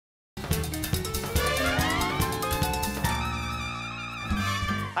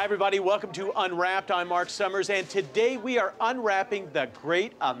Hi, everybody. Welcome to Unwrapped. I'm Marc Summers, and today we are unwrapping the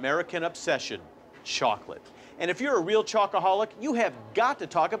great American obsession, chocolate. And if you're a real chocoholic, you have got to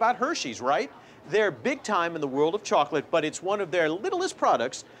talk about Hershey's, right? They're big time in the world of chocolate, but it's one of their littlest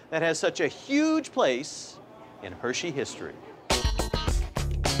products that has such a huge place in Hershey history.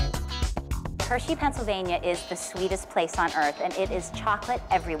 Hershey, Pennsylvania is the sweetest place on earth, and it is chocolate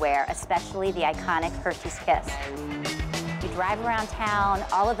everywhere, especially the iconic Hershey's Kiss. You drive around town,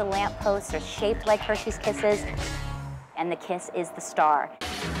 all of the lampposts are shaped like Hershey's Kisses, and the Kiss is the star.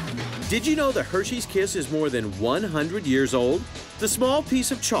 Did you know the Hershey's Kiss is more than 100 years old? The small piece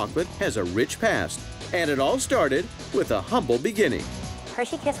of chocolate has a rich past, and it all started with a humble beginning.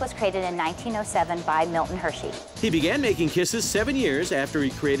 Hershey Kiss was created in 1907 by Milton Hershey. He began making kisses 7 years after he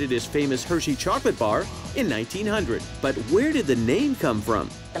created his famous Hershey chocolate bar in 1900. But where did the name come from?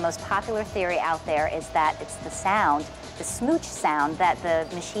 The most popular theory out there is that it's the sound, the smooch sound that the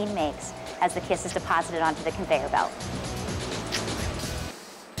machine makes as the Kiss is deposited onto the conveyor belt.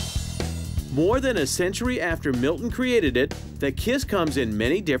 More than a century after Milton created it, the Kiss comes in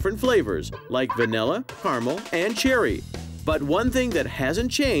many different flavors, like vanilla, caramel, and cherry. But one thing that hasn't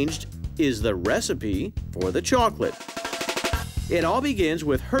changed is the recipe for the chocolate. It all begins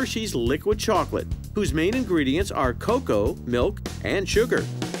with Hershey's liquid chocolate, whose main ingredients are cocoa, milk, and sugar.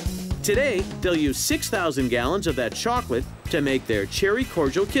 Today, they'll use 6,000 gallons of that chocolate to make their cherry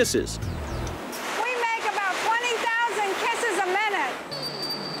cordial kisses. We make about 20,000 kisses a minute.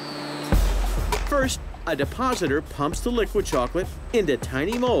 First, a depositor pumps the liquid chocolate into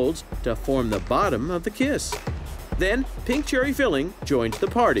tiny molds to form the bottom of the kiss. Then, pink cherry filling joins the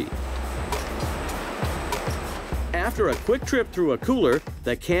party. After a quick trip through a cooler,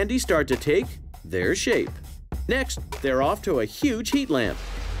 the candies start to take their shape. Next, they're off to a huge heat lamp.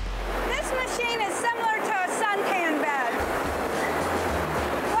 This machine is similar to a suntan bed.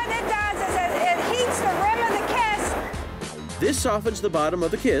 What it does is it heats the rim of the Kiss. This softens the bottom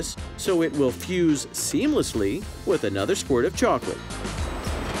of the kiss so it will fuse seamlessly with another squirt of chocolate.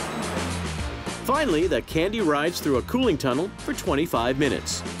 Finally, the candy rides through a cooling tunnel for 25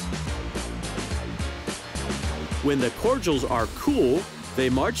 minutes. When the cordials are cool, they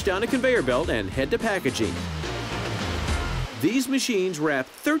march down a conveyor belt and head to packaging. These machines wrap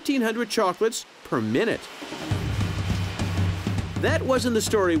 1,300 chocolates per minute. That wasn't the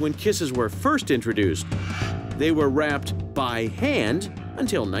story when kisses were first introduced. They were wrapped by hand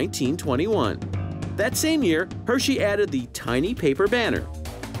until 1921. That same year, Hershey added the tiny paper banner.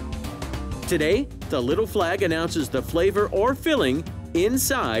 Today, the little flag announces the flavor or filling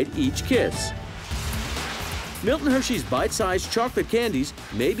inside each kiss. Milton Hershey's bite-sized chocolate candies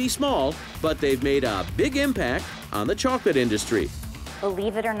may be small, but they've made a big impact on the chocolate industry.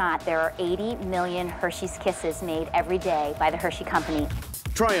 Believe it or not, there are 80 million Hershey's Kisses made every day by the Hershey Company.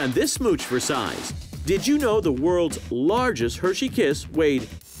 Try on this smooch for size. Did you know the world's largest Hershey Kiss weighed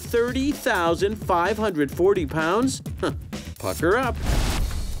 30,540 pounds? Pucker up.